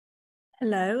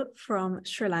Hello from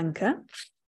Sri Lanka.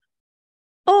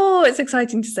 Oh, it's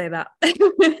exciting to say that.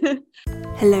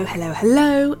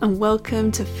 Hello, and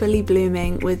welcome to Fully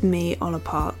Blooming with me, Ola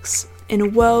Parks. In a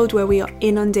world where we are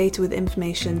inundated with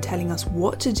information telling us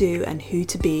what to do and who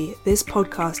to be, this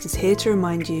podcast is here to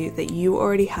remind you that you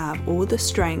already have all the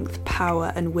strength,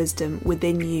 power, and wisdom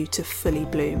within you to fully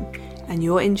bloom, and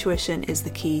your intuition is the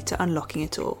key to unlocking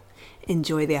it all.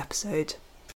 Enjoy the episode.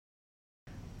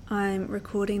 I'm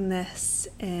recording this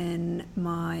in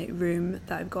my room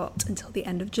that I've got until the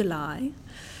end of July,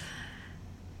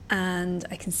 and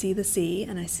I can see the sea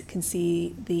and I can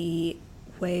see the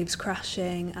waves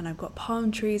crashing, and I've got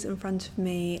palm trees in front of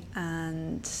me,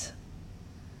 and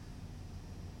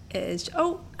it is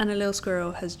and a little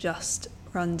squirrel has just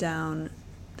run down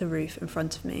the roof in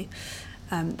front of me.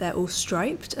 They're all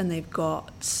striped and they're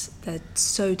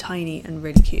so tiny and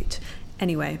really cute.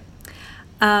 Anyway,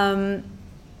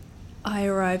 I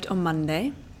arrived on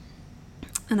Monday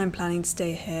and I'm planning to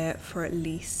stay here for at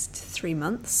least 3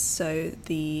 months. So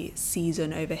the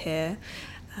season over here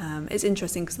is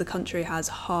interesting because the country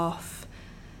has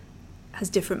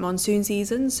different monsoon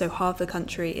seasons. So half the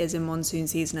country is in monsoon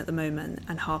season at the moment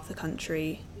and half the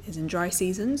country is in dry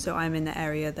season. So I'm in the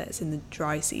area that's in the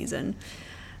dry season,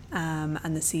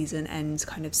 and the season ends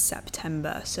kind of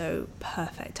September. So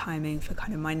perfect timing for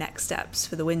kind of my next steps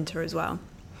for the winter as well.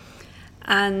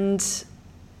 And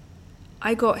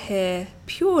I got here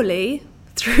purely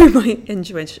through my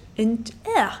intuition.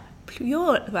 I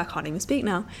can't even speak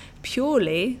now.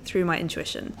 Purely through my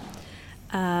intuition.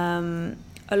 A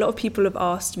lot of people have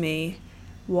asked me,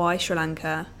 why Sri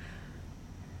Lanka?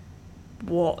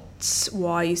 Why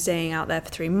are you staying out there for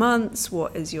 3 months?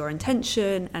 What is your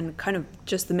intention? And kind of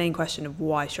just the main question of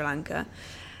why Sri Lanka.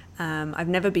 I've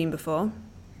never been before.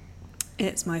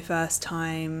 It's my first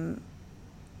time.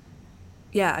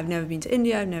 Yeah, I've never been to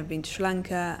India, I've never been to Sri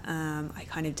Lanka. I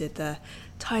kind of did the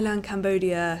Thailand,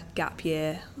 Cambodia gap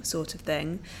year sort of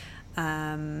thing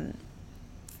over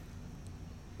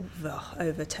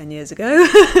 10 years ago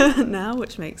now,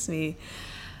 which makes me,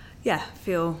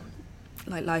 feel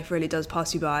like life really does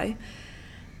pass you by.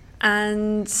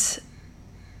 And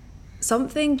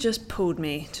something just pulled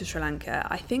me to Sri Lanka.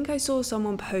 I think I saw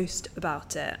someone post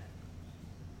about it.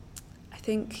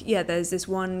 There's this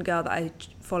one girl that I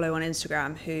follow on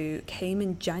Instagram who came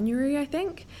in January, I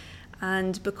think.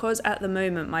 And because at the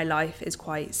moment my life is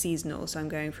quite seasonal, so I'm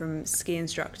going from ski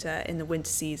instructor in the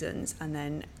winter seasons and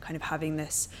then kind of having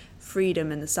this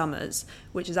freedom in the summers,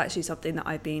 which is actually something that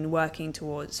I've been working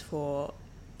towards for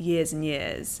years and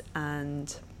years.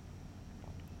 And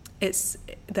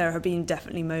there have been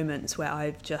definitely moments where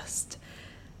I've just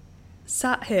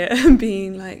sat here and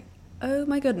been like, oh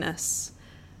my goodness,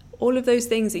 all of those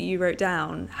things that you wrote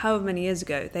down however many years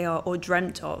ago they are, or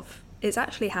dreamt of, it's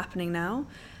actually happening now.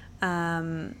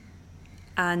 And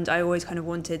I always kind of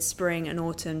wanted spring and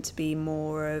autumn to be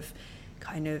more of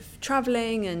kind of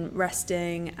traveling and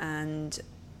resting and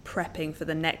prepping for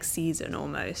the next season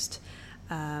almost,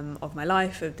 of my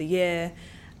life, of the year.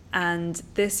 And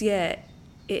this year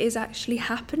it is actually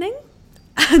happening.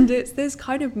 And it's this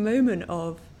kind of moment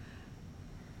of,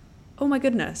 oh my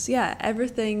goodness,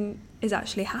 everything is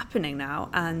actually happening now.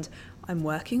 And I'm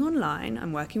working online,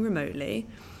 I'm working remotely.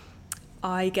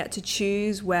 I get to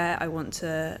choose where I want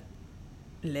to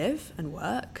live and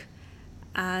work.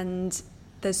 And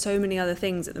there's so many other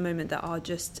things at the moment that are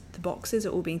just, the boxes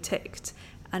are all being ticked.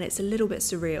 And it's a little bit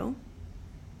surreal.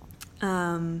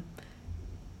 And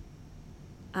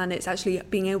it's actually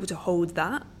being able to hold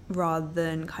that rather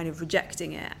than kind of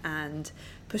rejecting it and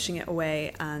pushing it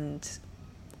away and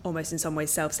almost in some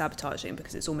ways self-sabotaging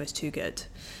because it's almost too good.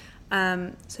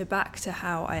 So back to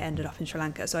how I ended up in Sri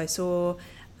Lanka. So I saw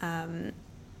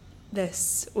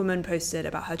this woman posted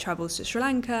about her travels to Sri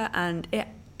Lanka, and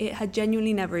it had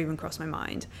genuinely never even crossed my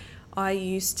mind. I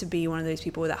used to be one of those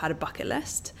people that had a bucket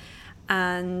list,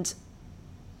 and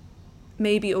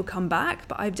maybe it'll come back,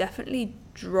 but I've definitely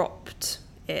dropped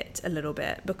it a little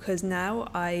bit because now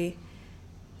I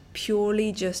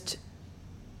purely just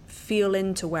feel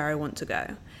into where I want to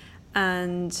go.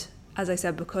 And as I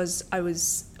said, because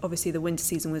obviously the winter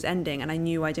season was ending and I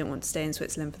knew I didn't want to stay in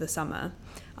Switzerland for the summer,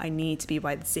 I need to be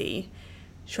by the sea.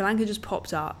 Sri Lanka just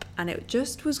popped up, and it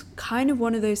just was kind of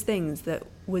one of those things that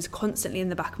was constantly in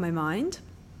the back of my mind.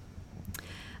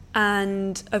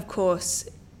 And of course,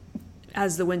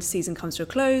 as the winter season comes to a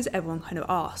close, everyone kind of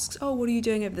asks, oh, what are you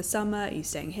doing over the summer? Are you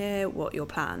staying here? What are your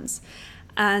plans?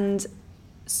 And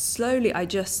slowly I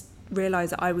just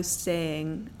realised that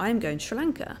I'm going to Sri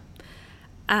Lanka.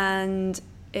 And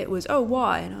it was, oh,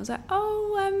 why? And I was like,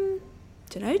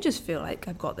 don't know, just feel like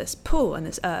I've got this pull and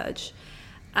this urge.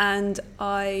 And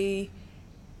I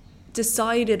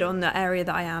decided on the area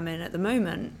that I am in at the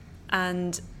moment,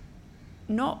 and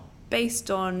not based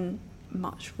on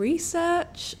much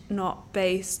research, not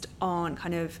based on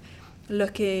kind of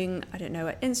looking, I don't know,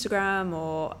 at Instagram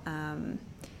or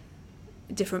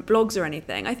different blogs or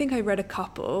anything. I think I read a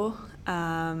couple,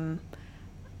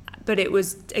 but it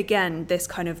was, again, this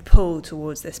kind of pull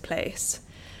towards this place.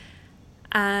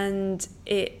 And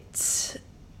it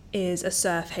is a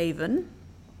surf haven.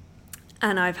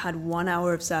 And I've had 1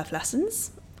 hour of surf lessons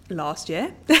last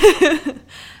year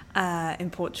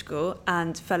in Portugal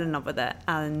and fell in love with it.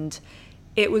 And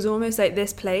it was almost like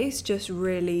this place just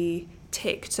really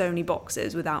ticked so many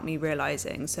boxes without me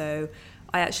realising. So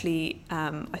I actually,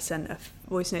 I sent a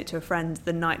voice note to a friend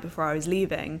the night before I was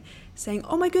leaving saying,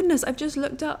 oh my goodness, I've just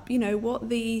looked up, what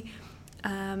the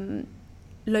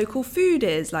local food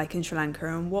is like in Sri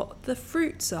Lanka and what the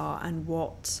fruits are and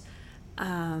what...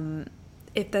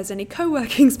 if there's any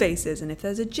co-working spaces and if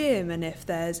there's a gym and if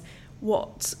there's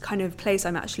what kind of place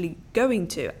I'm actually going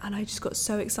to. And I just got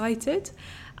so excited.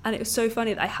 And it was so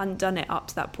funny that I hadn't done it up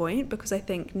to that point, because I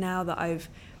think now that I've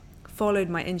followed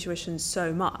my intuition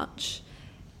so much,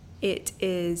 it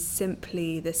is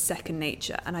simply this second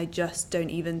nature and I just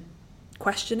don't even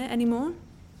question it anymore.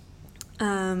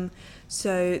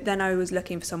 So then I was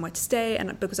looking for somewhere to stay,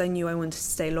 and because I knew I wanted to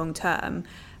stay long term,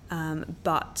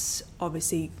 but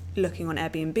obviously looking on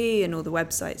Airbnb and all the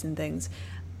websites and things,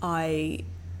 I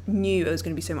knew it was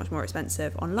going to be so much more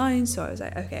expensive online. So I was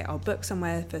like, okay, I'll book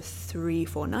somewhere for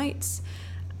 3-4 nights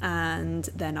and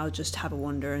then I'll just have a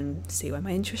wander and see where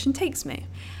my intuition takes me.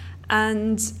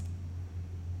 And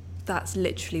that's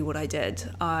literally what I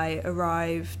did. I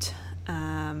arrived,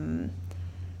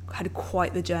 had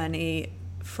quite the journey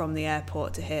from the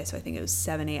airport to here. So I think it was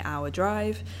 7-8 hour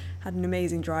drive, had an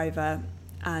amazing driver.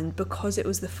 And because it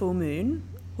was the full moon,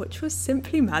 which was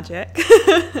simply magic,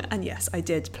 and yes, I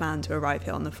did plan to arrive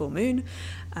here on the full moon,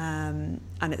 and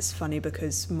it's funny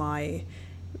because my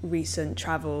recent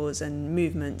travels and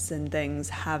movements and things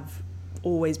have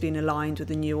always been aligned with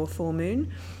the new or full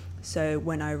moon. So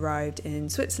when I arrived in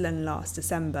Switzerland last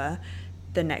December,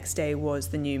 the next day was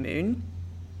the new moon.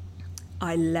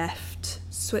 I left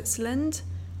Switzerland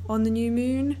on the new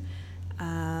moon.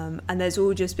 And there's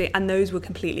all just been, and those were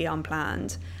completely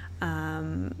unplanned.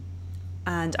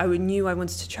 And I knew I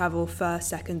wanted to travel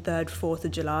 1st, 2nd, 3rd, 4th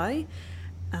of July.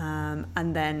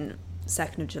 And then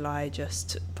 2nd of July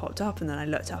just popped up, and then I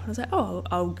looked up and I was like, oh,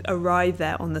 I'll arrive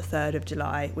there on the 3rd of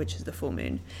July, which is the full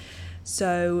moon.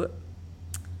 So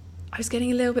I was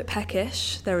getting a little bit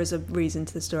peckish. There was a reason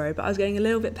to the story, but I was getting a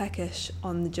little bit peckish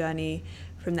on the journey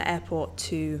from the airport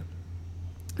to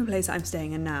the place that I'm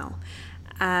staying in now.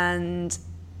 And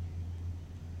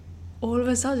all of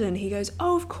a sudden he goes,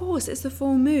 oh, of course, it's the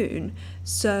full moon.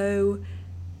 So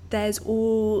there's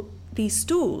all these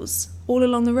stalls all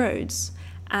along the roads,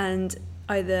 and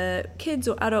either kids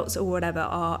or adults or whatever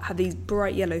have these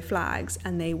bright yellow flags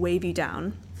and they wave you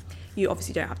down. You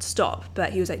obviously don't have to stop,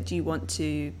 but he was like, do you want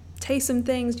to taste some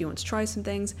things? Do you want to try some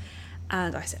things?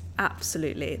 And I said,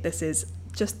 absolutely. This is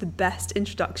just the best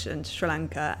introduction to Sri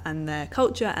Lanka and their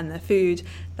culture and their food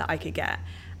that I could get.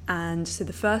 And so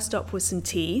the first stop was some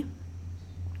tea,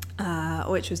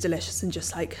 which was delicious, and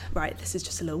just like, right, this is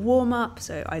just a little warm up.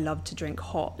 So I love to drink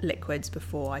hot liquids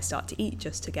before I start to eat,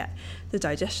 just to get the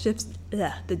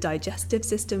digestive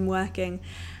system working.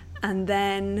 And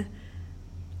then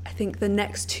I think the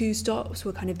next 2 stops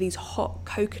were kind of these hot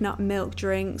coconut milk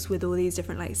drinks with all these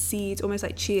different like seeds, almost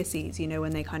like chia seeds,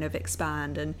 when they kind of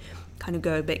expand and kind of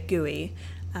go a bit gooey.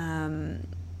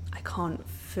 I can't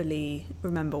fully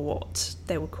remember what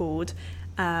they were called.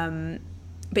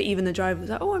 But even the driver was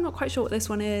like, oh, I'm not quite sure what this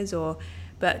one is.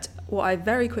 But what I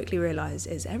very quickly realised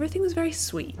is everything was very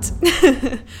sweet.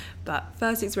 But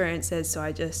first experiences, so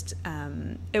I just,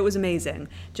 it was amazing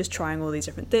just trying all these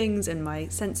different things, and my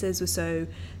senses were so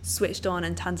switched on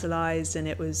and tantalised, and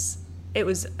it was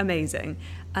amazing.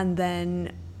 And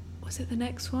then, was it the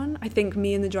next one? I think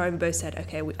me and the driver both said,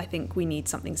 okay, I think we need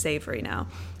something savoury now.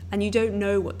 And you don't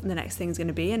know what the next thing is going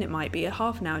to be, and it might be a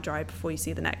half an hour drive before you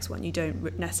see the next one. You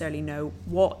don't necessarily know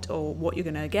what you're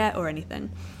going to get or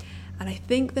anything. And I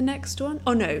think the next one,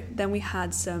 then we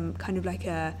had some kind of like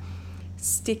a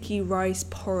sticky rice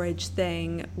porridge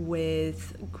thing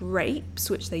with grapes,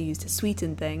 which they use to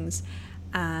sweeten things,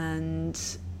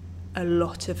 and a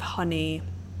lot of honey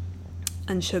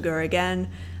and sugar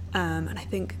again, and I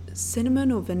think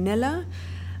cinnamon or vanilla.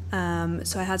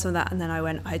 So I had some of that, and then I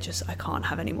went, I can't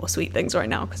have any more sweet things right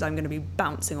now because I'm going to be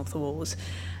bouncing off the walls.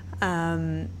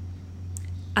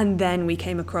 And then we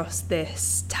came across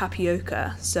this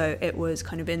tapioca. So it was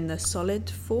kind of in the solid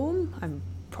form. I'm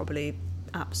probably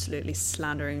absolutely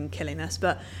slandering and killing this,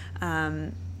 but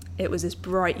it was this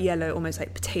bright yellow, almost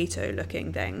like potato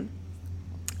looking thing.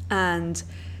 And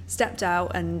stepped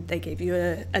out, and they gave you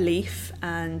a leaf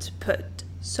and put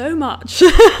so much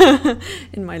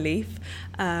in my leaf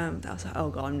that I was like, oh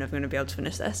god, I'm never going to be able to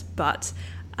finish this. But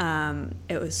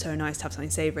it was so nice to have something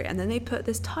savoury. And then they put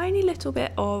this tiny little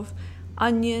bit of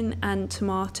onion and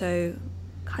tomato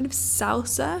kind of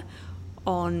salsa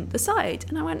on the side,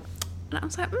 and I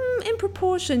was like, in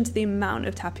proportion to the amount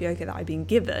of tapioca that I've been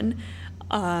given,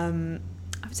 I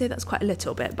would say that's quite a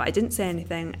little bit, but I didn't say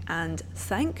anything, and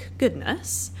thank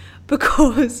goodness,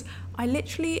 because I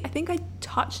think I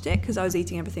touched it, because I was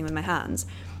eating everything with my hands.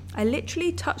 I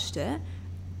literally touched it,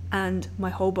 and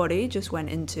my whole body just went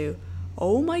into,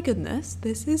 oh my goodness,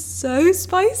 this is so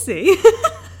spicy.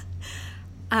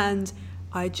 And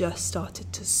I just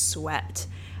started to sweat,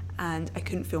 and I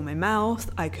couldn't feel my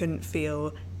mouth, I couldn't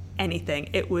feel anything.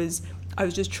 I was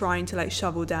just trying to like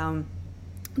shovel down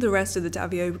the rest of the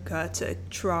tapioca to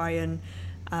try and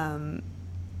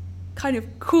kind of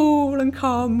cool and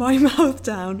calm my mouth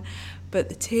down, but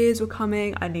the tears were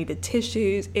coming. I needed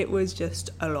tissues. It was just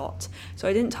a lot, so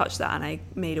I didn't touch that, and I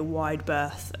made a wide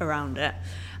berth around it.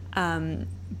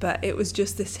 But it was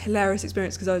just this hilarious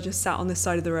experience, because I was just sat on this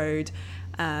side of the road,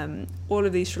 all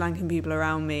of these Sri Lankan people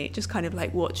around me just kind of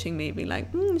like watching me, being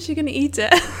like, is she gonna eat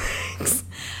it?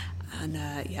 And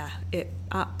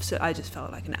I just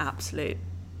felt like an absolute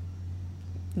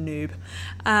noob.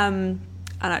 And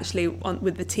actually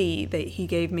with the tea, he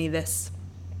gave me this,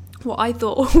 what I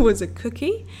thought was a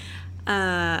cookie,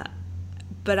 but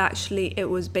actually it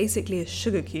was basically a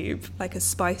sugar cube, like a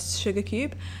spiced sugar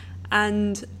cube.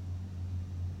 And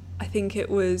I think it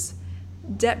was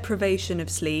deprivation of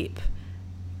sleep,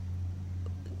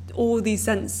 all these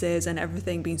senses and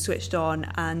everything being switched on,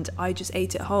 and I just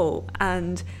ate it whole.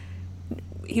 And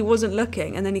he wasn't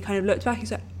looking, and then he kind of looked back,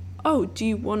 he's like, oh, do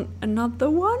you want another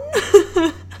one?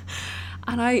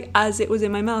 And as it was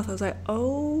in my mouth, I was like,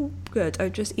 oh good,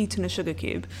 I've just eaten a sugar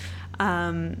cube.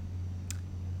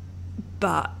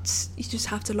 But you just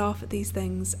have to laugh at these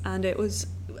things, and it was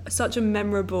such a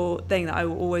memorable thing that I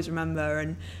will always remember.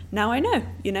 And now I know,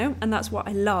 and that's what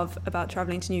I love about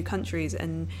traveling to new countries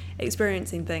and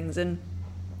experiencing things. And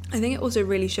I think it also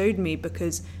really showed me,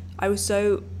 because I was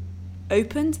so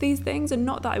open to these things, and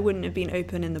not that I wouldn't have been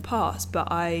open in the past, but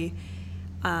I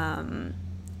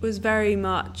was very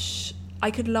much, I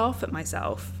could laugh at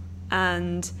myself,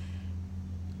 and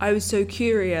I was so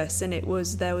curious. And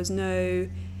there was no,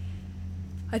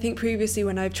 I think previously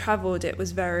when I've travelled, I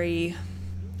was very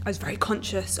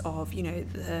conscious of,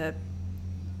 the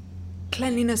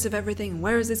cleanliness of everything, and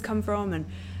where has this come from? And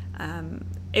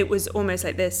it was almost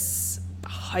like this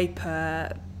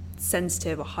hyper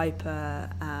sensitive or hyper,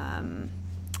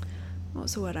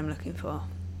 what's the word I'm looking for?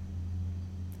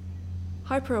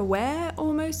 Hyper aware,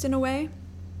 almost, in a way.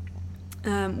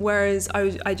 Whereas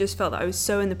I just felt that I was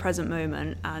so in the present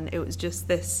moment, and it was just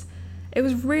this, it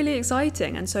was really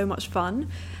exciting and so much fun.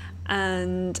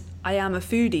 And I am a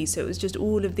foodie, so it was just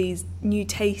all of these new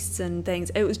tastes and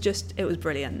things. It was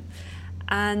brilliant.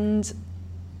 And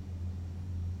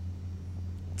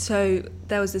so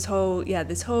there was this whole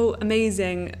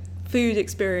amazing food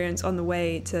experience on the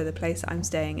way to the place that I'm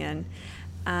staying in,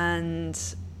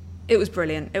 and it was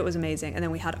brilliant. It was amazing. And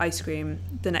then we had ice cream.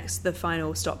 The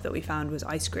final stop that we found was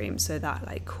ice cream, so that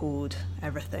like cooled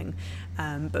everything.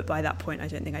 But by that point, I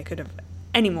don't think I could have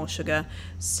any more sugar,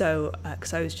 so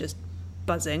because I was just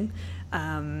buzzing,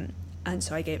 and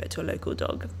so I gave it to a local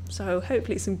dog. So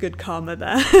hopefully some good karma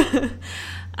there.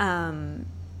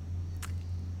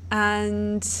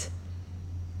 And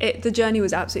the journey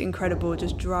was absolutely incredible,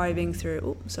 just driving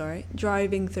through.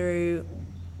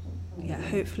 Yeah,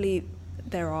 hopefully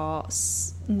there are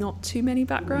not too many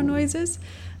background noises,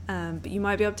 but you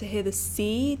might be able to hear the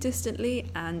sea distantly.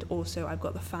 And also I've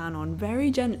got the fan on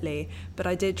very gently, but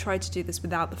I did try to do this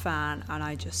without the fan, and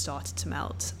I just started to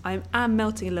melt. I am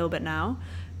melting a little bit now,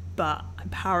 but I'm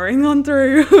powering on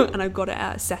through, and I've got it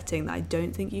at a setting that I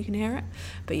don't think you can hear it.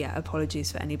 But yeah,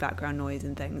 apologies for any background noise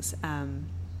and things.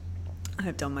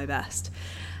 I've done my best.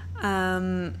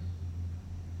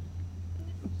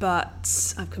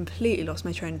 But I've completely lost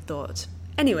my train of thought.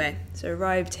 Anyway, so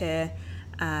arrived here,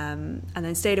 and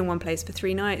then stayed in one place for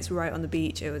 3 nights right on the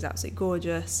beach. It was absolutely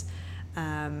gorgeous.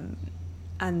 And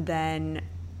then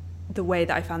the way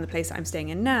that I found the place that I'm staying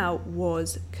in now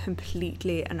was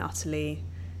completely and utterly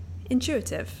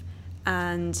intuitive.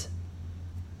 And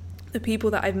the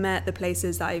people that I've met, the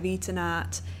places that I've eaten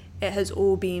at, it has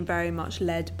all been very much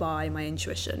led by my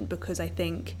intuition, because I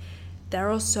think there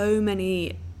are so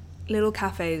many little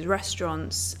cafes,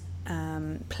 restaurants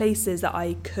places that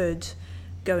I could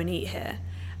go and eat here.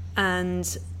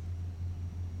 And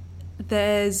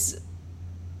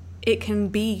it can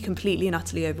be completely and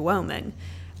utterly overwhelming.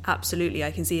 Absolutely,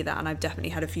 I can see that. And I've definitely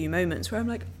had a few moments where I'm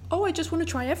like, oh, I just want to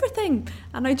try everything.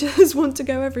 And I just want to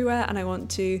go everywhere and I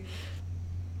want to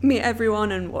meet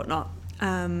everyone and whatnot.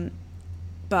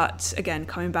 But again,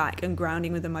 coming back and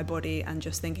grounding within my body and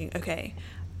just thinking, okay,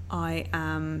 I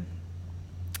am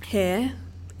here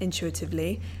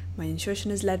intuitively. My intuition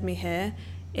has led me here.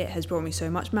 It has brought me so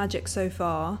much magic so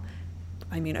far.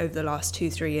 I mean, over the last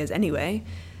 2-3 years anyway.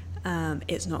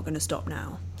 It's not going to stop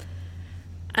now.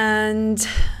 And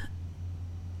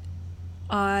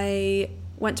I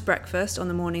went to breakfast on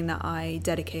the morning that I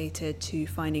dedicated to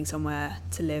finding somewhere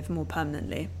to live more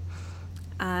permanently.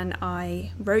 And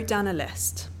I wrote down a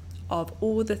list of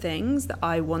all the things that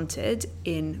I wanted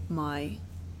in my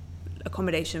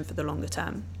accommodation for the longer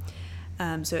term.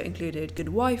 So it included good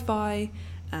Wi-Fi,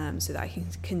 so that I can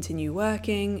continue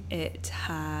working. It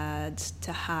had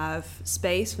to have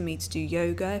space for me to do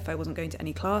yoga if I wasn't going to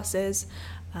any classes.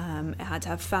 It had to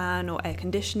have fan or air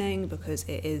conditioning because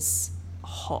it is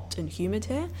hot and humid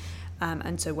here.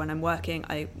 And so when I'm working,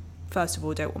 I first of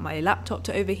all don't want my laptop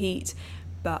to overheat,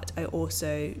 but I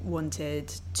also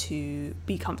wanted to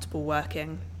be comfortable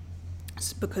working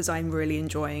because I'm really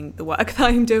enjoying the work that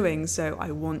I'm doing. So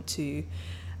I want to,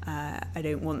 I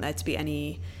don't want there to be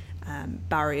any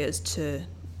barriers to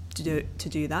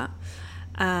do that.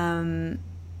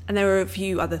 And there were a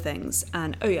few other things.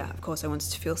 And of course I wanted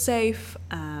to feel safe.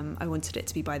 I wanted it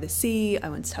to be by the sea. I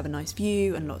wanted to have a nice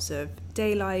view and lots of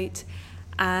daylight.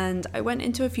 And I went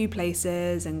into a few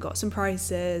places and got some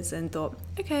prices and thought,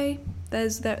 okay,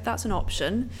 that's an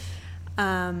option.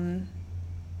 And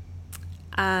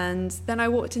then I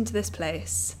walked into this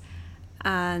place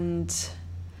and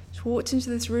just walked into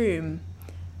this room.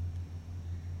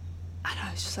 And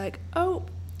I was just like, oh,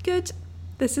 good,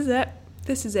 this is it.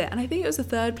 And I think it was the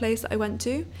third place that I went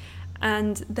to.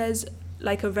 And there's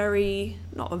like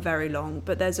not a very long,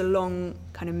 but there's a long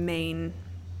kind of main,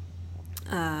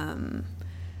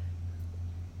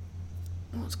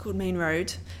 main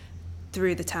road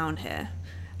through the town here.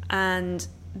 And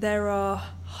there are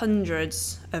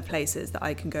hundreds of places that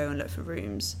I can go and look for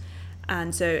rooms.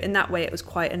 And so in that way, it was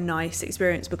quite a nice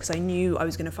experience because I knew I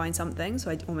was going to find something,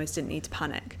 so I almost didn't need to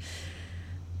panic.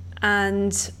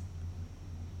 And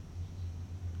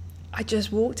I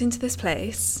just walked into this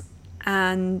place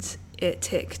and it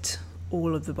ticked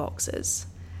all of the boxes.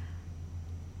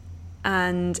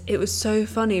 And it was so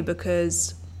funny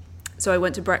because, so I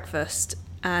went to breakfast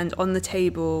and on the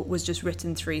table was just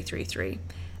written 333.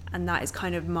 And that is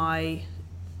kind of my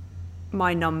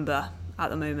number at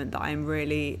the moment that I'm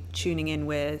really tuning in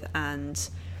with, and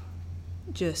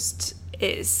just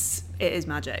it is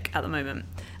magic at the moment.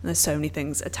 And there's so many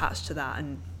things attached to that.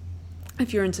 And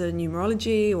if you're into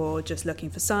numerology or just looking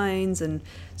for signs, and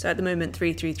so at the moment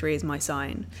 333 is my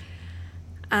sign.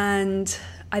 And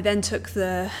I then took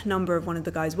the number of one of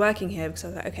the guys working here because I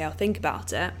was like, okay, I'll think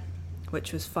about it,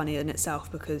 which was funny in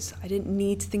itself because I didn't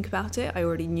need to think about it. I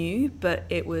already knew, but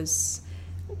it was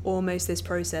almost this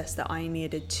process that I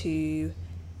needed to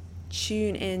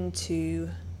tune into.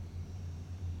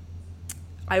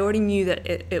 I already knew that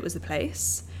it was the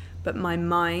place, but my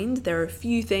mind, there are a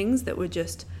few things that were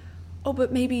just, oh,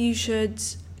 but maybe you should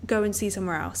go and see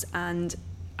somewhere else. And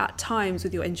at times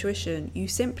with your intuition, you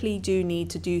simply do need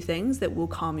to do things that will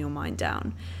calm your mind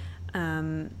down.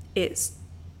 It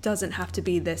doesn't have to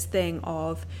be this thing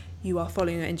of you are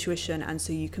following your intuition and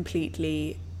so you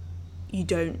completely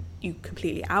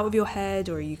out of your head,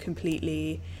 or you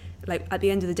completely, like, at the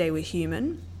end of the day we're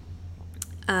human.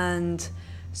 And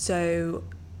so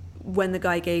when the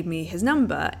guy gave me his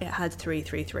number, it had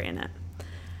 333 in it.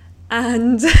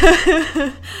 And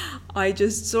I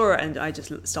just saw it and I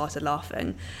just started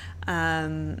laughing.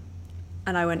 And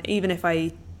I went, even if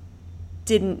I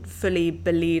didn't fully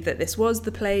believe that this was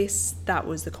the place, that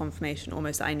was the confirmation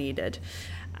almost that I needed.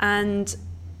 And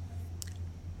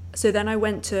so then I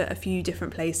went to a few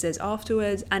different places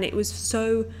afterwards, and it was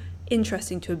so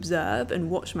interesting to observe and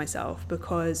watch myself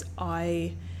because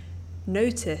I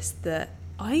noticed that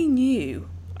I knew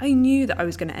that I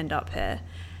was going to end up here.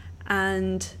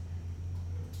 And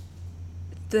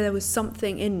there was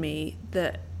something in me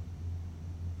that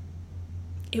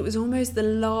it was almost the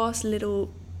last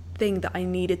little thing that I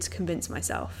needed to convince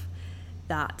myself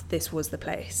that this was the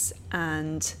place.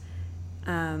 And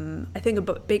I think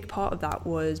a big part of that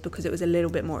was because it was a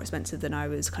little bit more expensive than I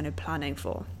was kind of planning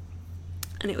for.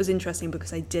 And it was interesting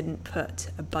because I didn't put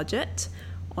a budget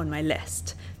on my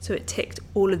list. So it ticked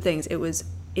all of the things.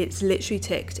 It's literally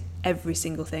ticked every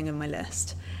single thing in my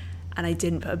list. and I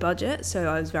didn't put a budget, so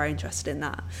I was very interested in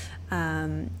that.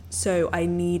 So I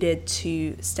needed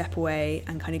to step away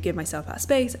and kind of give myself that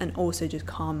space, and also just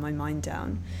calm my mind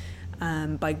down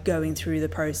by going through the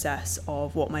process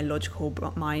of what my logical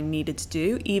mind needed to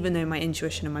do. Even though my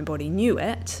intuition and my body knew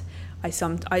it,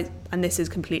 and this is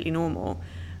completely normal,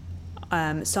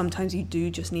 sometimes you do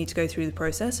just need to go through the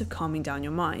process of calming down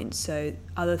your mind. So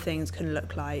other things can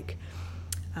look like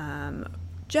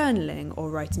journaling, or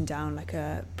writing down like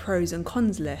a pros and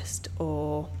cons list,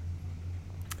 or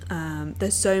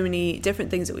there's so many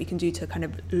different things that we can do to kind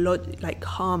of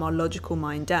calm our logical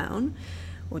mind down,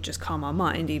 or just calm our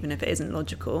mind even if it isn't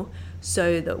logical,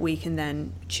 so that we can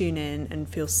then tune in and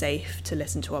feel safe to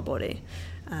listen to our body.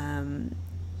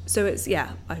 So it's,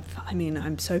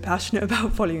 I'm so passionate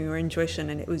about following your intuition,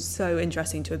 and it was so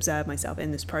interesting to observe myself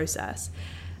in this process.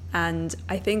 And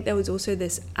I think there was also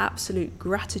this absolute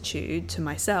gratitude to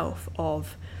myself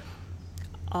of,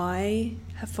 I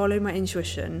have followed my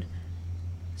intuition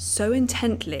so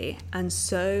intently, and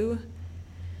so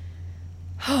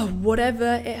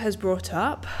whatever it has brought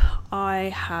up,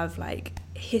 I have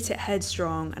hit it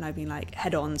headstrong, and I've been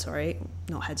head on,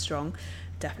 not headstrong,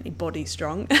 definitely body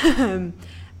strong,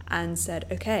 and said,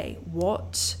 okay, why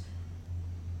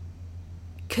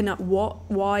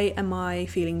am I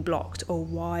feeling blocked, or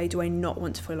why do I not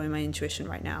want to follow my intuition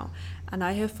right now? And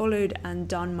I have followed and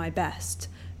done my best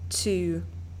to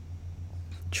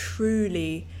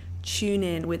truly tune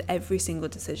in with every single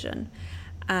decision.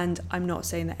 And I'm not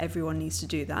saying that everyone needs to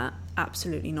do that,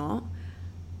 absolutely not.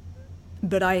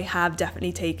 But I have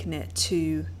definitely taken it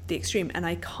to the extreme, and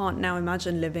I can't now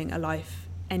imagine living a life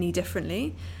any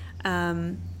differently.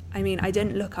 I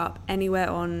didn't look up anywhere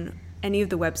on any of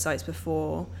the websites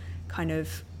before, kind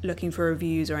of looking for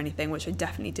reviews or anything, which I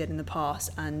definitely did in the past,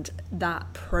 and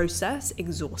that process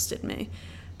exhausted me,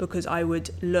 because I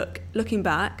would looking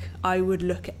back, I would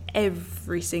look at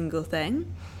every single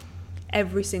thing,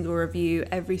 every single review,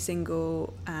 every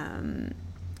single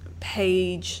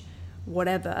page,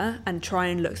 whatever, and try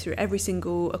and look through every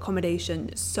single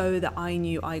accommodation so that I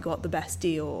knew I got the best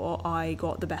deal, or I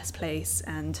got the best place.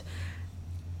 And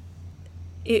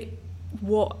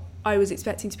what I was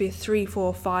expecting to be a 3,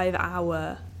 4, 5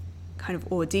 hour kind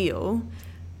of ordeal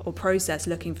or process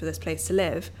looking for this place to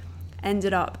live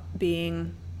ended up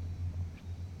being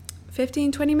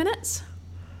 15, 20 minutes.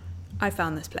 I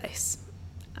found this place,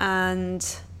 and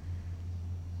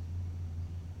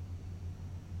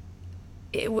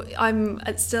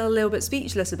I'm still a little bit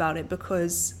speechless about it,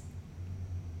 because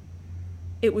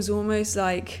it was almost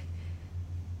like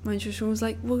my intuition was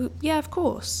like, well, yeah, of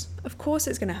course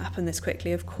it's going to happen this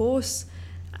quickly. Of course,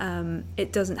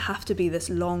 it doesn't have to be this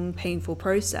long, painful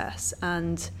process.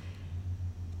 And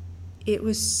it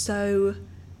was so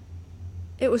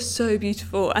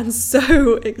beautiful and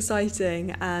so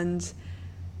exciting. And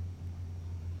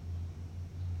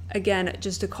again,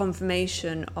 just a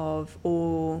confirmation of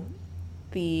all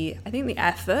the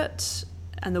effort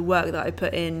and the work that I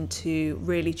put into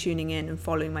really tuning in and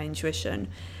following my intuition,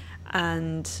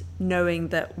 and knowing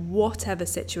that whatever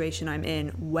situation I'm in,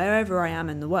 wherever I am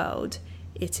in the world,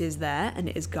 it is there and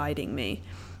it is guiding me,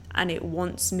 and it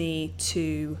wants me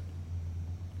to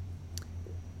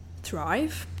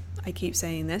thrive. I keep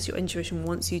saying this, your intuition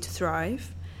wants you to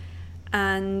thrive.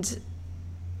 And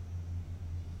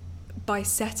by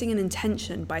setting an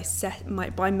intention,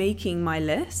 by making my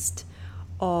list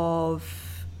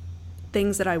of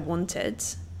things that I wanted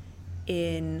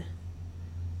in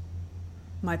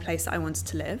my place that I wanted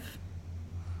to live,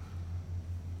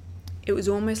 it was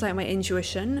almost like my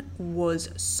intuition was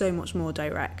so much more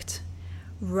direct.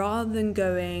 Rather than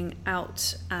going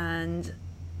out and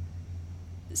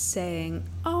saying,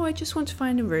 oh, I just want to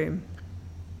find a room.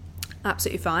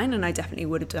 Absolutely fine, and I definitely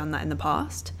would have done that in the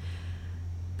past.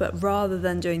 But rather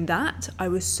than doing that, I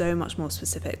was so much more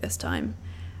specific this time.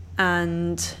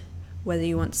 And whether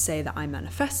you want to say that I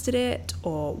manifested it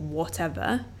or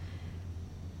whatever,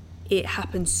 it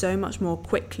happened so much more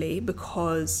quickly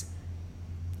because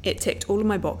it ticked all of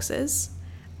my boxes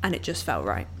and it just felt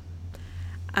right.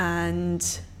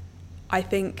 And I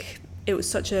think it was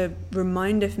such a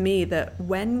reminder for me that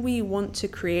when we want to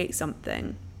create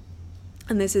something,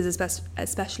 and this is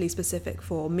especially specific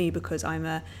for me because I'm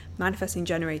a manifesting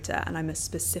generator and I'm a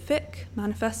specific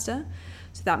manifester,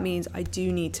 so that means I do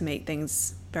need to make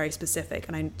things very specific,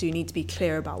 and I do need to be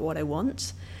clear about what I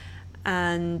want.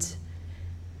 And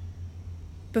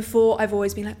before, I've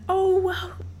always been like,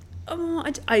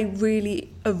 I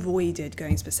really avoided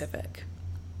going specific,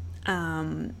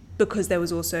 because there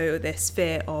was also this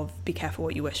fear of be careful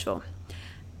what you wish for.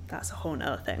 That's a whole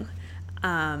nother thing.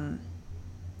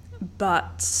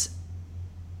 But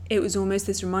it was almost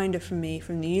this reminder from me,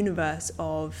 from the universe,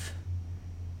 of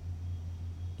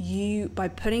you, by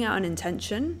putting out an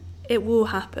intention, it will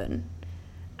happen.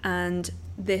 And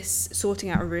this sorting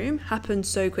out a room happened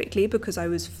so quickly because I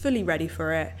was fully ready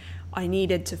for it. I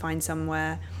needed to find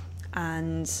somewhere,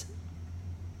 and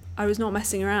I was not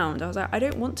messing around. I was like, I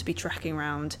don't want to be trekking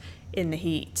around in the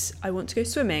heat. I want to go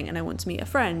swimming, and I want to meet a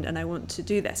friend, and I want to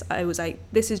do this. I was like,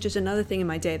 this is just another thing in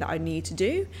my day that I need to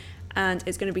do, and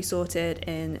it's going to be sorted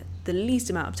in the least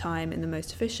amount of time, in the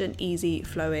most efficient, easy,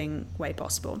 flowing way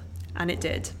possible. And it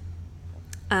did.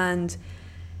 And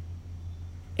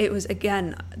it was,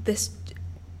 again, this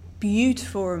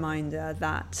beautiful reminder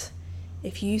that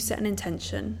if you set an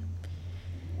intention,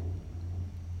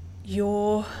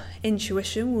 your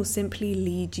intuition will simply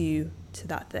lead you to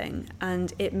that thing.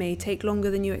 And it may take longer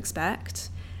than you expect,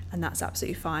 and that's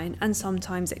absolutely fine. And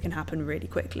sometimes it can happen really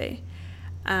quickly.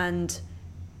 And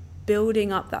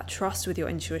building up that trust with your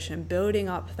intuition, building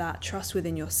up that trust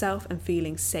within yourself, and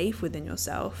feeling safe within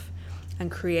yourself, and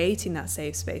creating that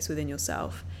safe space within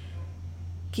yourself,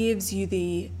 gives you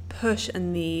the push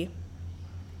and the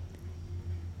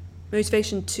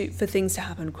motivation for things to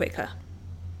happen quicker.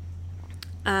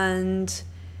 And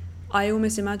I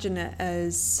almost imagine it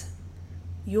as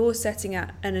you're setting an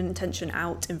intention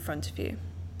out in front of you.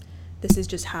 This is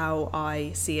just how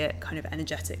I see it, kind of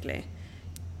energetically.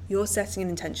 You're setting an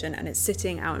intention and it's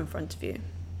sitting out in front of you.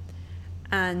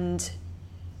 And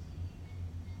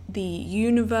the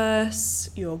universe,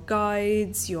 your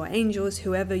guides, your angels,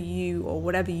 whoever you or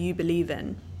whatever you believe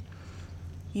in,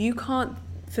 you can't,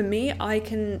 for me,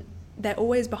 they're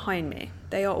always behind me.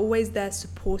 They are always there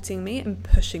supporting me and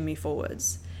pushing me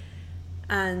forwards.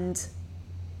 And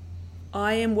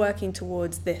I am working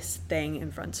towards this thing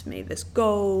in front of me, this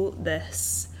goal,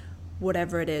 this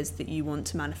whatever it is that you want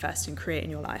to manifest and create in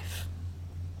your life.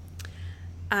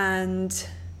 And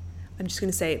I'm just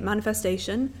going to say,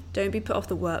 manifestation, don't be put off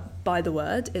by the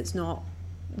word. It's not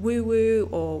woo-woo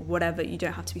or whatever. You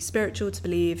don't have to be spiritual to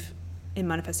believe in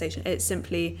manifestation. It's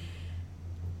simply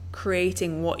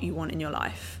creating what you want in your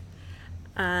life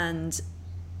and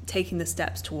taking the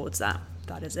steps towards that.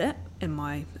 That is it, in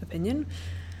my opinion.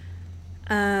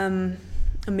 And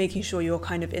making sure you're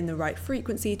kind of in the right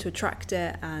frequency to attract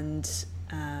it, and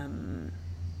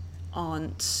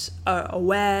aren't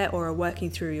aware or are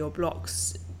working through your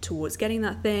blocks towards getting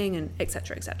that thing, and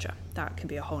etc., etc. That can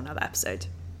be a whole nother episode.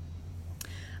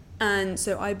 And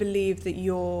so I believe that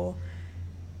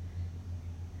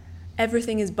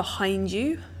everything is behind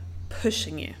you,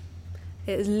 pushing you.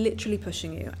 It is literally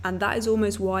pushing you. And that is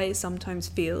almost why it sometimes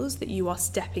feels that you are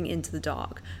stepping into the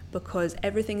dark, because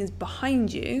everything is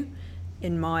behind you,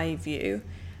 in my view,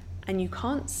 and you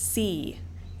can't see.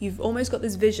 You've almost got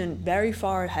this vision very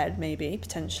far ahead, maybe,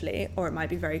 potentially, or it might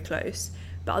be very close.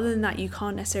 But other than that, you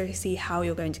can't necessarily see how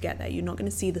you're going to get there. You're not going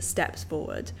to see the steps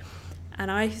forward.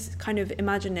 And I kind of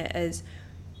imagine it as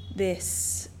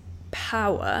this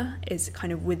power is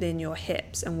kind of within your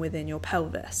hips and within your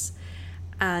pelvis.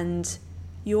 And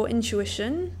your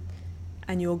intuition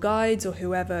and your guides, or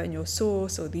whoever, and your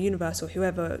source or the universe or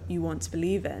whoever you want to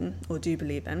believe in or do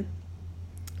believe in.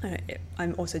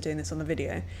 I'm also doing this on the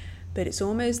video. But it's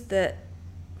almost that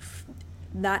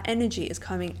energy is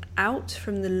coming out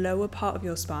from the lower part of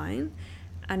your spine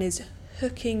and is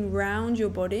hooking round your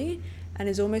body and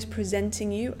is almost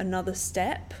presenting you another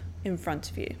step in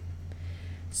front of you.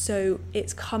 So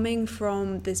it's coming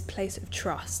from this place of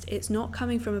trust. It's not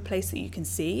coming from a place that you can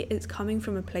see, it's coming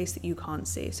from a place that you can't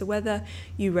see. So whether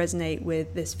you resonate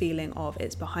with this feeling of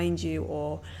it's behind you,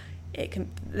 or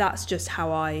that's just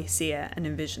how I see it and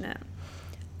envision it.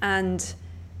 And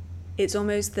it's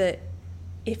almost that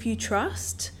if you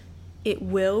trust, it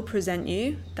will present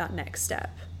you that next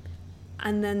step,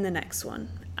 and then the next one,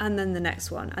 and then the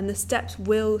next one, and the steps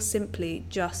will simply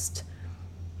just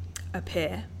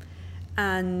appear.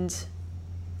 And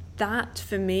that,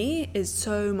 for me, is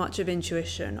so much of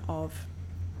intuition, of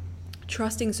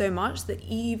trusting so much that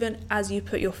even as you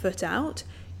put your foot out,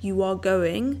 you are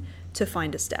going to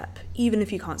find a step, even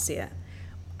if you can't see it,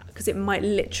 because it might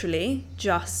literally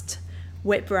just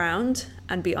whip round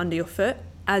and be under your foot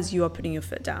as you are putting your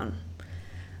foot down.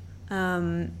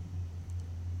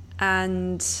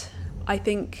 And I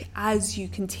think as you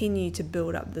continue to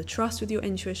build up the trust with your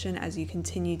intuition, as you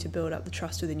continue to build up the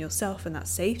trust within yourself and that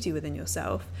safety within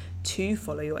yourself to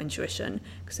follow your intuition,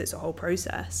 because it's a whole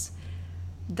process,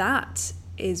 that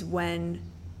is when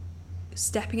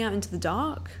stepping out into the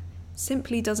dark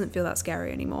simply doesn't feel that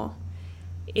scary anymore.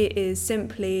 It is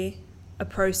simply a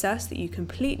process that you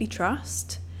completely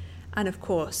trust, And of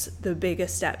course, the bigger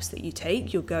steps that you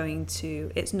take,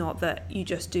 it's not that you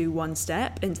just do one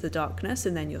step into the darkness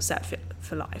and then you're set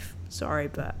for life. Sorry,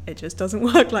 but it just doesn't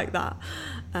work like that,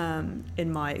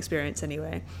 in my experience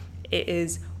anyway. It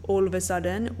is all of a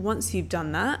sudden, once you've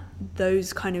done that,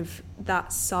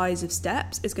 that size of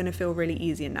steps is going to feel really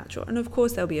easy and natural. And of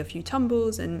course, there'll be a few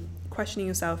tumbles and questioning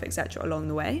yourself, etc. along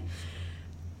the way.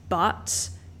 But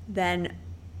then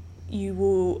you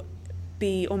will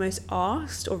be almost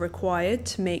asked or required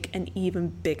to make an even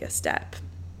bigger step.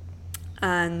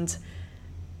 And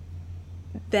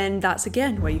then that's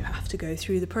again where you have to go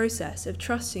through the process of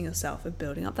trusting yourself, of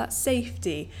building up that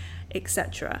safety,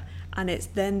 etc. And it's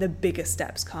then the bigger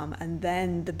steps come, and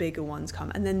then the bigger ones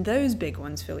come, and then those big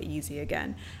ones feel easy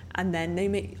again. And then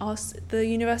the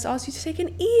universe asks you to take an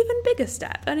even bigger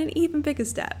step and an even bigger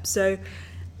step. So,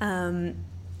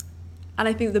 and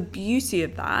I think the beauty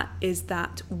of that is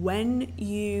that when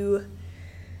you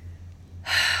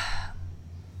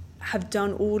have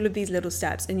done all of these little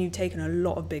steps and you've taken a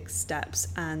lot of big steps,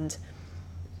 and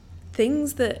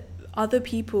things that other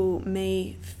people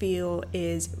may feel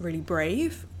is really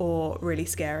brave or really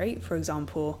scary, for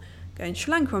example, going to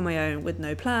Sri Lanka on my own with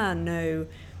no plan, no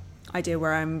idea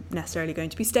where I'm necessarily going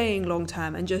to be staying long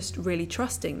term, and just really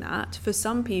trusting that, for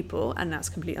some people, and that's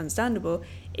completely understandable,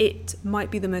 it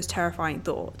might be the most terrifying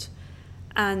thought.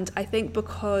 And I think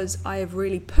because I have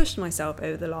really pushed myself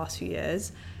over the last few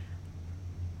years,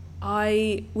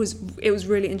 it was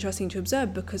really interesting to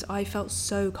observe, because I felt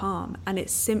so calm and it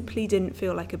simply didn't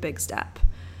feel like a big step.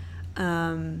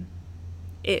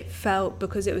 It felt,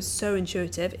 because it was so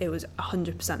intuitive, it was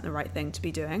 100% the right thing to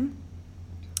be doing.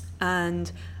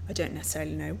 And I don't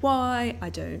necessarily know why.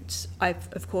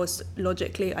 Of course,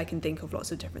 logically, I can think of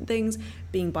lots of different things.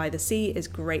 Being by the sea is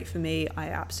great for me.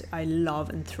 I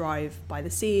love and thrive by the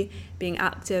sea. Being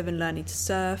active and learning to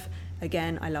surf.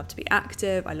 Again, I love to be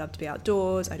active. I love to be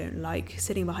outdoors. I don't like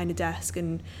sitting behind a desk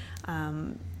and,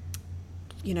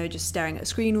 just staring at a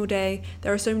screen all day.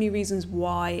 There are so many reasons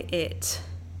why it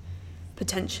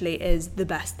potentially is the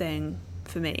best thing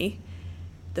for me.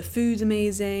 The food's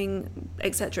amazing,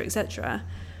 etc., etc.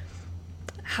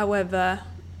 However,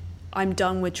 I'm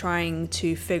done with trying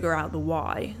to figure out the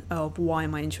why of why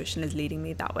my intuition is leading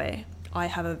me that way. I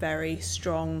have a very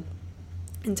strong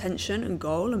intention and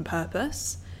goal and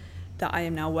purpose that I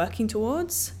am now working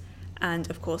towards. And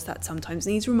of course, that sometimes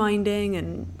needs reminding,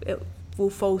 and it will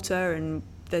falter, and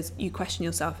you question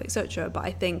yourself, etc. But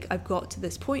I think I've got to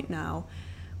this point now,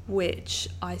 which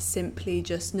I simply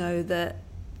just know that,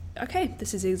 okay,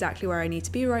 this is exactly where I need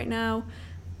to be right now,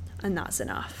 and that's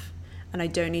enough. And I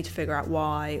don't need to figure out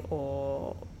why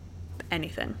or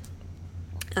anything.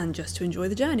 And just to enjoy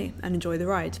the journey and enjoy the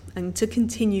ride, and to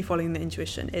continue following the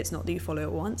intuition. It's not that you follow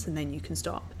it once and then you can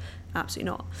stop.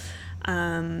 Absolutely not.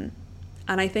 And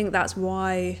I think that's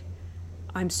why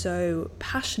I'm so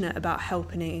passionate about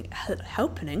helping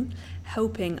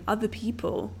other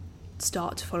people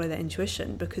start to follow their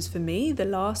intuition. Because for me, the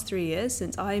last 3 years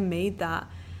since I made that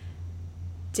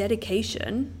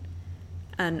dedication,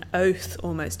 an oath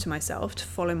almost to myself to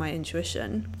follow my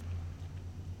intuition,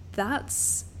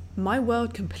 my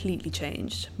world completely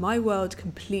changed. My world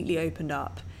completely opened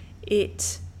up.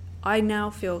 I now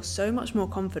feel so much more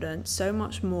confident, so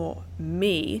much more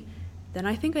me than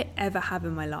I think I ever have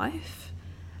in my life.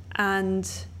 And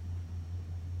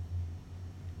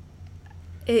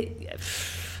it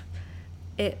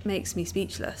makes me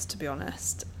speechless, to be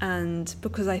honest. And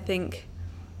because I think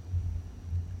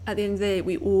at the end of the day,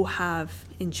 we all have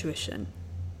intuition.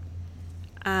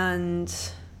 And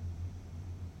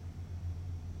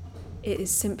it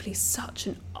is simply such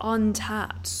an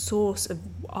untapped source of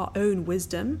our own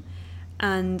wisdom.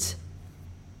 And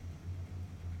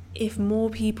if more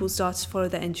people start to follow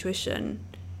their intuition,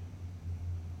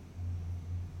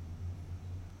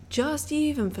 just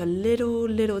even for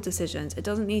little decisions, it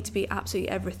doesn't need to be absolutely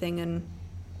everything and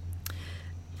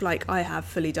like I have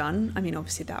fully done. I mean,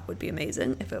 obviously that would be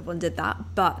amazing if everyone did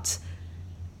that, but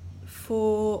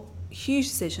for huge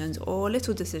decisions or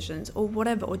little decisions or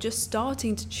whatever, or just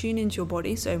starting to tune into your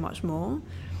body so much more,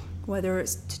 whether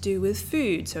it's to do with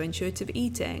food, so intuitive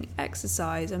eating,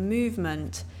 exercise and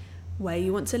movement, where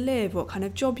you want to live, what kind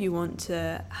of job you want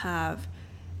to have.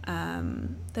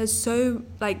 There's so,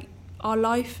 like, our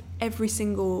life, every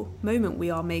single moment we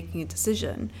are making a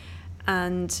decision.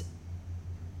 And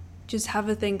just have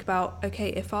a think about, okay,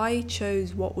 if I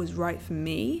chose what was right for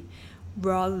me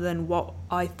rather than what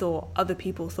I thought other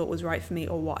people thought was right for me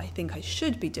or what I think I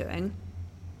should be doing,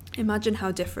 imagine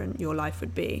how different your life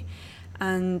would be.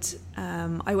 And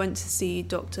I went to see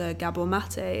Dr. Gabor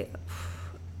Mate, I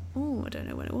don't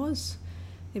know when it was,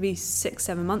 maybe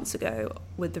 6-7 months ago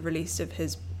with the release of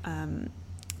his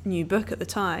new book at the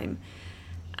time.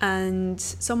 And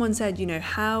someone said,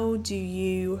 how do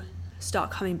you start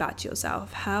coming back to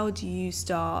yourself? How do you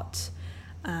start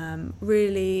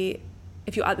really,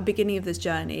 if you're at the beginning of this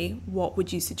journey, what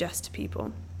would you suggest to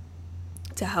people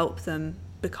to help them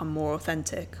become more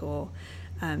authentic or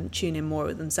tune in more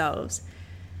with themselves?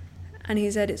 And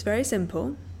he said it's very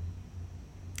simple,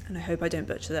 and I hope I don't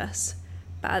butcher this,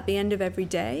 but at the end of every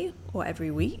day or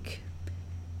every week,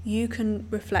 you can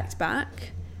reflect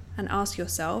back and ask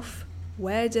yourself,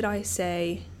 where did I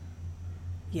say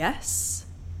yes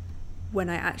when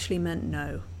I actually meant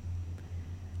no?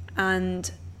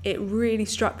 And it really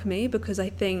struck me because I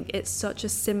think it's such a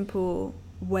simple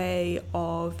way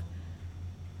of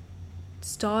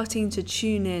starting to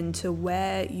tune in to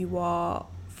where you are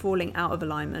falling out of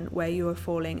alignment, where you are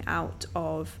falling out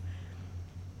of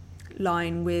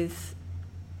line with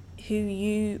who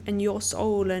you and your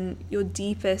soul and your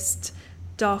deepest,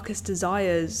 darkest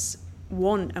desires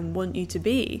want you to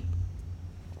be.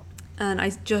 And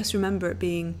I just remember it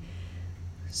being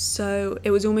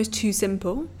it was almost too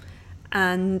simple,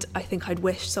 and I think I'd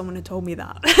wish someone had told me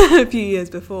that a few years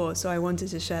before. So I wanted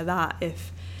to share that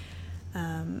if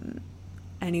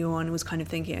anyone was kind of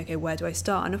thinking, okay, where do I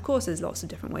start? And of course there's lots of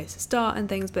different ways to start and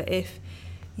things, but if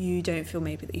you don't feel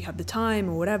maybe that you have the time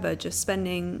or whatever, just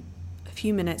spending a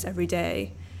few minutes every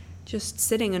day just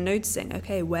sitting and noticing,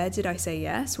 okay, where did I say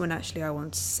yes when actually I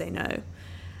wanted to say no?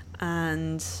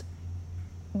 And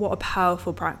what a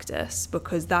powerful practice,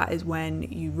 because that is when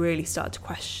you really start to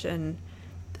question.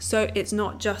 So it's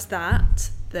not just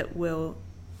that will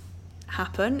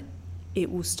happen,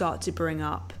 it will start to bring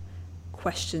up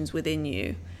questions within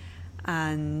you,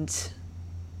 and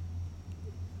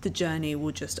the journey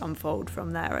will just unfold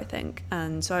from there, I think.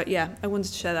 And so I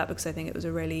wanted to share that because I think it was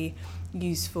a really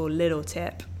useful little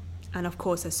tip. And of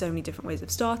course there's so many different ways of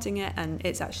starting it, and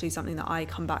it's actually something that I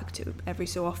come back to every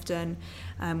so often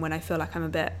when I feel like I'm a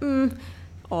bit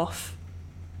off.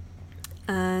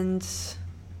 And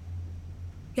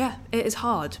it is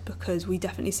hard because we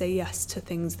definitely say yes to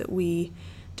things that we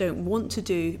don't want to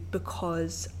do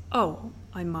because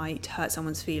I might hurt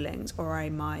someone's feelings, or I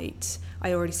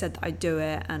already said that I'd do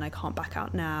it and I can't back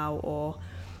out now, or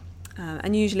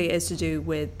and usually it is to do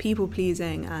with people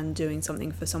pleasing and doing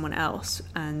something for someone else,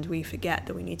 and we forget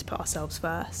that we need to put ourselves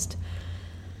first.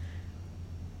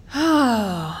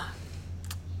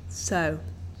 So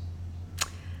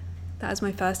that is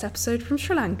my first episode from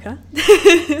Sri Lanka.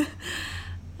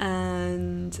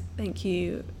 And thank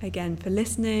you again for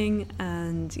listening,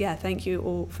 and thank you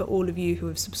all for all of you who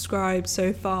have subscribed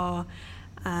so far,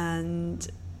 and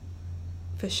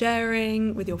for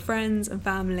sharing with your friends and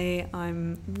family.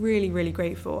 I'm really, really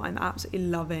grateful. I'm absolutely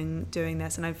loving doing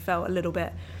this, and I've felt a little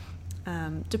bit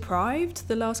deprived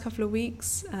the last couple of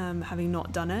weeks having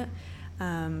not done it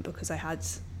because I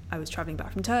was travelling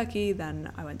back from Turkey,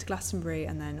 then I went to Glastonbury,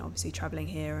 and then obviously travelling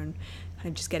here and kind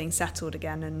of just getting settled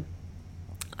again. And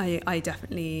I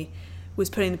definitely was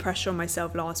putting the pressure on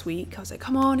myself last week. I was like,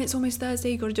 come on, it's almost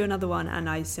Thursday, you've got to do another one. And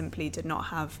I simply did not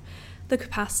have the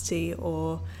capacity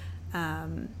or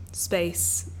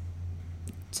space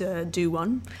to do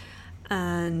one.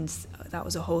 And that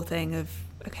was a whole thing of,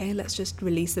 okay, let's just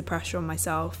release the pressure on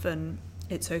myself, and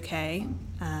it's okay.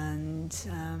 And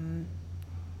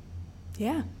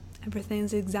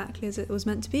everything's exactly as it was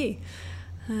meant to be.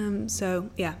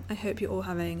 I hope you're all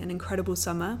having an incredible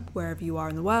summer wherever you are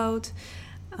in the world.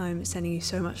 I'm sending you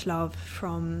so much love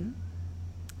from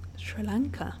Sri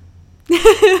Lanka.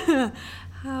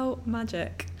 How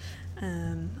magic.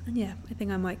 I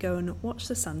think I might go and watch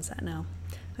the sunset now.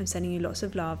 I'm sending you lots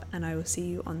of love, and I will see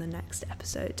you on the next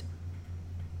episode.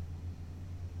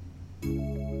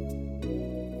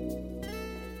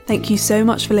 Thank you so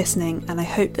much for listening, and I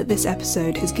hope that this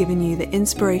episode has given you the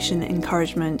inspiration,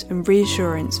 encouragement and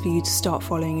reassurance for you to start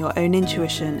following your own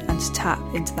intuition and to tap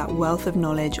into that wealth of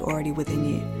knowledge already within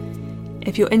you.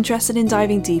 If you're interested in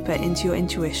diving deeper into your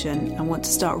intuition and want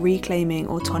to start reclaiming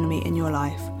autonomy in your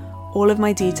life, all of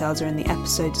my details are in the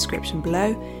episode description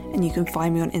below, and you can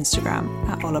find me on Instagram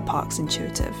at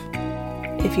OlaParksIntuitive.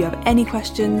 If you have any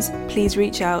questions, please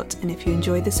reach out, and if you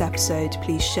enjoyed this episode,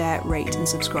 please share, rate and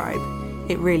subscribe.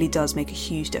 It really does make a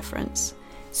huge difference.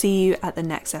 See you at the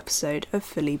next episode of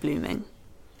Fully Blooming.